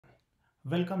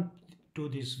Welcome to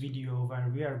this video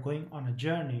where we are going on a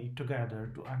journey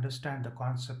together to understand the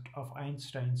concept of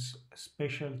Einstein's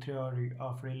special theory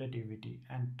of relativity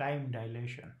and time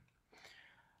dilation.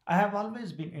 I have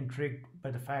always been intrigued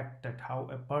by the fact that how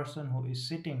a person who is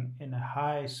sitting in a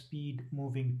high speed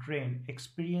moving train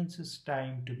experiences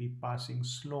time to be passing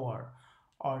slower,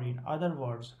 or in other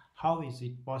words, how is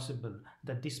it possible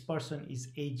that this person is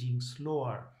aging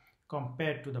slower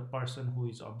compared to the person who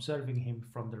is observing him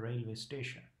from the railway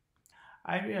station?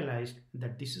 I realized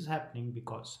that this is happening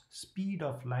because speed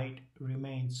of light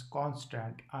remains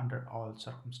constant under all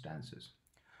circumstances.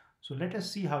 So let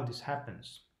us see how this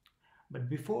happens. But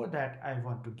before that, I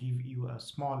want to give you a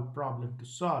small problem to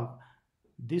solve.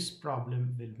 This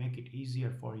problem will make it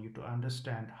easier for you to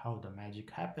understand how the magic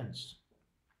happens.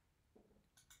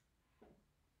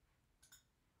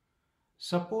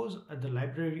 Suppose the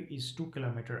library is 2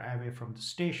 kilometers away from the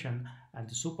station and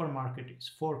the supermarket is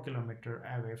 4 kilometers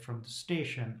away from the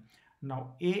station.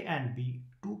 Now A and B,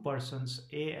 two persons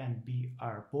A and B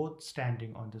are both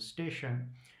standing on the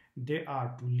station. They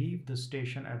are to leave the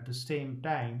station at the same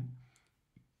time.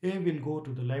 A will go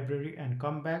to the library and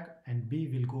come back, and B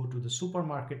will go to the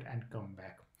supermarket and come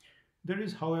back. There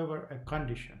is, however, a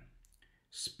condition.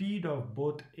 Speed of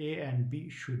both A and B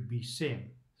should be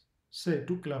same, say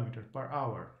 2 kilometers per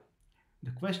hour.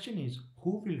 The question is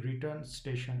who will return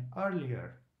station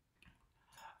earlier?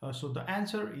 So the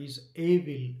answer is A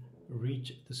will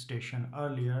reach the station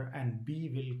earlier and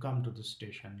B will come to the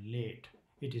station late.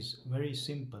 It is very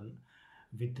simple.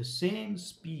 With the same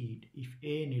speed, if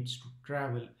A needs to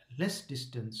travel less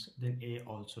distance, then A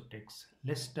also takes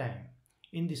less time.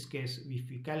 In this case, if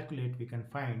we calculate, we can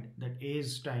find that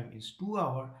A's time is 2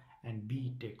 hours and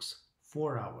B takes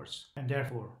 4 hours, and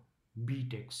therefore B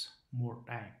takes more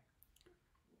time.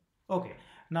 Okay,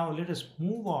 now let us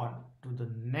move on to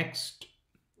the next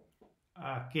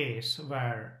case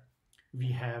where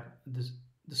we have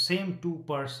the same two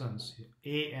persons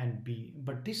A and B,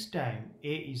 but this time A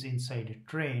is inside a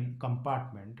train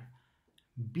compartment,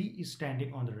 B is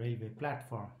standing on the railway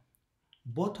platform.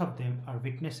 Both of them are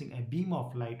witnessing a beam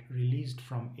of light released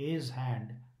from A's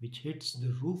hand which hits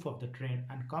the roof of the train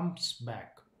and comes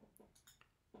back.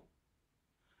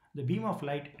 The beam of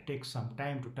light takes some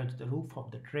time to touch the roof of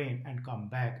the train and come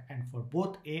back, and for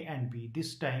both A and B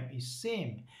this time is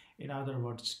same. In other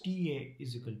words, TA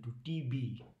is equal to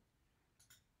TB.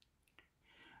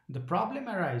 The problem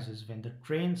arises when the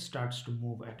train starts to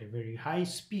move at a very high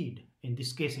speed. In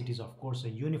this case it is of course a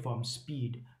uniform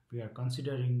speed. We are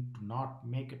considering to not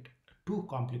make it too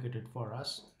complicated for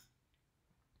us.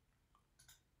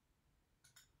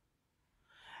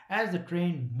 As the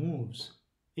train moves,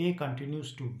 A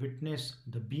continues to witness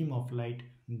the beam of light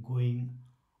going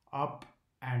up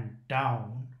and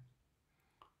down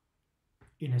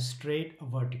in a straight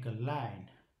vertical line.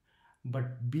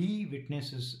 But B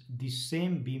witnesses the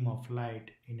same beam of light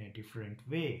in a different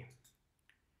way.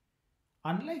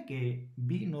 Unlike A,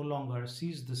 B no longer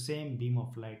sees the same beam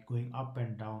of light going up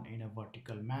and down in a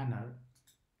vertical manner,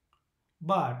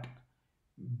 but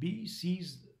B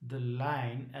sees the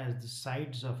line as the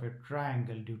sides of a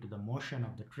triangle due to the motion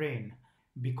of the train,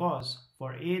 because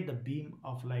for A the beam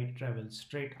of light travels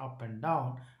straight up and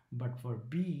down, but for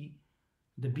B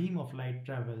the beam of light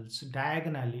travels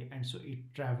diagonally, and so it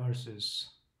traverses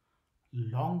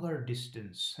longer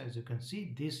distance. As you can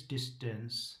see, this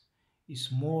distance is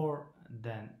more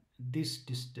than this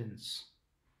distance.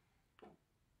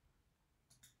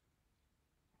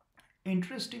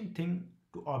 Interesting thing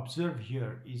to observe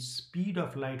here is speed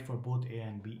of light for both A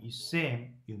and B is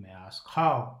same. You may ask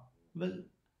how? Well,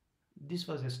 this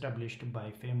was established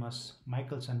by famous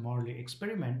Michelson-Morley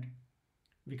experiment.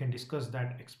 We can discuss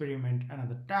that experiment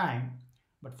another time,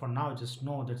 but for now just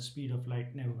know that speed of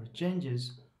light never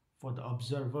changes for the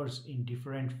observers in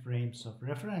different frames of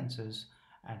references,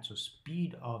 and so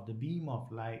speed of the beam of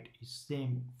light is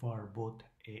same for both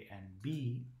A and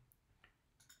B.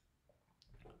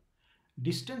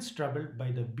 Distance traveled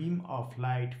by the beam of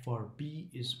light for B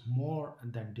is more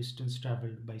than distance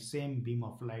traveled by same beam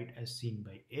of light as seen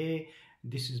by A.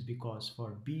 This is because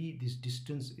for B this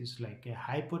distance is like a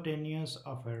hypotenuse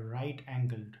of a right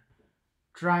angled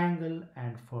triangle,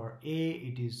 and for A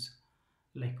it is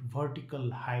like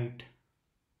vertical height,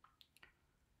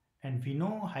 and we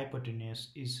know hypotenuse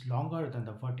is longer than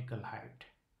the vertical height.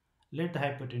 Let the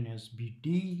hypotenuse be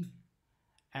D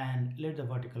and let the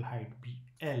vertical height be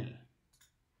L.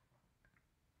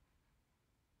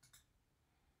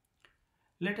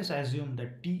 Let us assume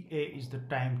that TA is the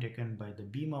time taken by the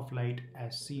beam of light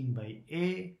as seen by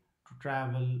A to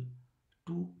travel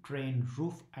to train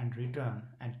roof and return,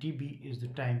 and TB is the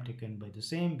time taken by the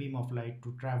same beam of light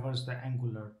to traverse the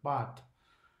angular path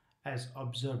as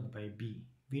observed by B.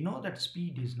 We know that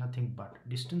speed is nothing but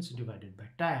distance divided by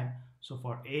time. So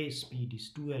for A, speed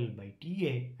is 2L by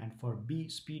TA, and for B,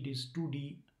 speed is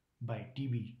 2D by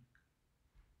TB.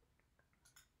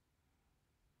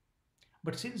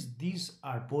 But since these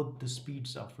are both the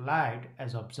speeds of light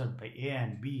as observed by A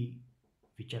and B,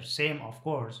 which are same of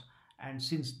course, and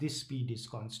since this speed is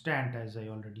constant as I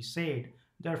already said,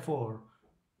 therefore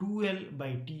 2L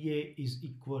by TA is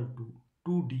equal to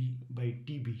 2D by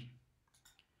TB.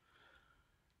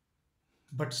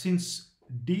 But since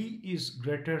D is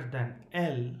greater than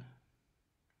L,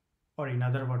 or in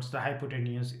other words, the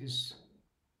hypotenuse is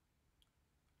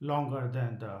longer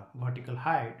than the vertical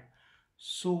height,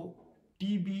 so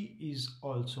TB is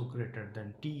also greater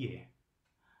than TA.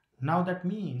 Now that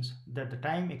means that the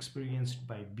time experienced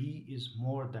by B is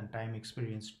more than time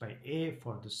experienced by A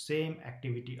for the same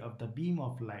activity of the beam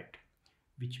of light,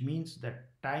 which means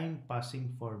that time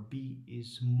passing for B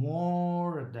is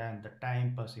more than the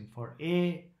time passing for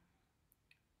A.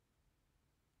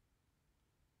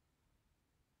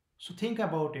 So think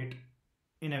about it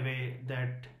in a way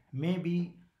that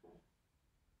maybe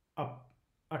a,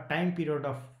 a time period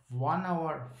of 1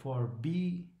 hour for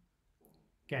B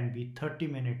can be 30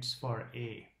 minutes for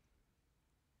A.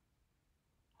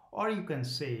 Or you can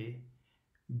say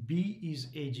B is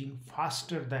aging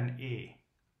faster than A.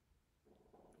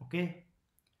 Okay?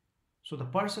 So the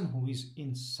person who is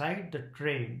inside the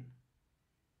train,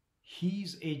 he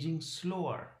is aging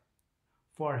slower.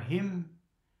 For him,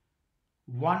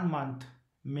 1 month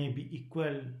may be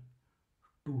equal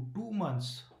to 2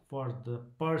 months for the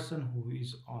person who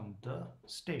is on the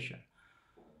station.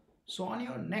 So on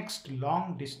your next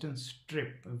long distance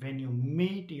trip, when you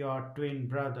meet your twin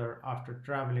brother after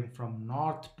traveling from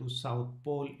North to South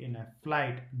Pole in a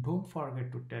flight, don't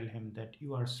forget to tell him that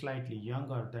you are slightly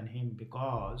younger than him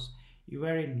because you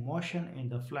were in motion in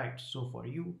the flight. So for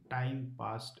you, time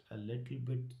passed a little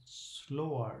bit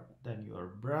slower than your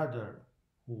brother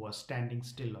who was standing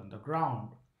still on the ground.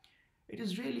 It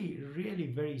is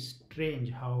really very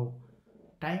strange how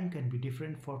time can be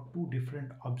different for two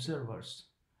different observers,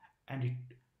 and it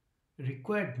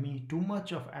required me too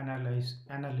much of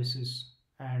analysis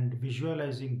and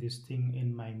visualizing this thing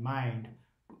in my mind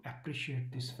to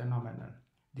appreciate this phenomenon.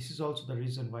 This is also the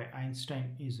reason why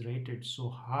Einstein is rated so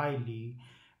highly,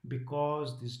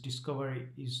 because this discovery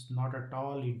is not at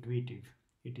all intuitive.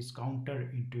 It is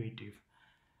counterintuitive.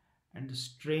 And the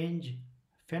strange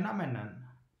phenomenon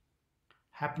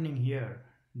happening here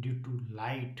due to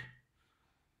light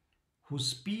whose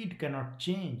speed cannot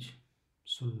change.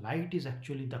 So light is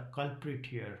actually the culprit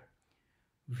here,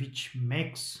 which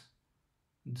makes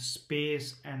the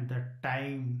space and the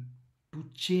time to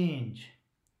change.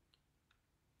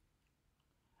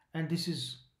 And this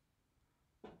is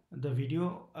the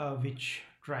video which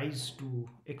tries to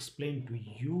explain to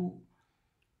you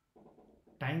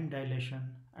time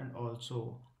dilation and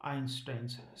also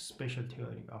Einstein's special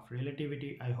theory of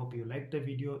relativity. I hope you liked the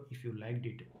video. If you liked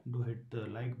it, do hit the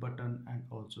like button and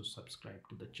also subscribe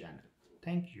to the channel.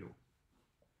 Thank you.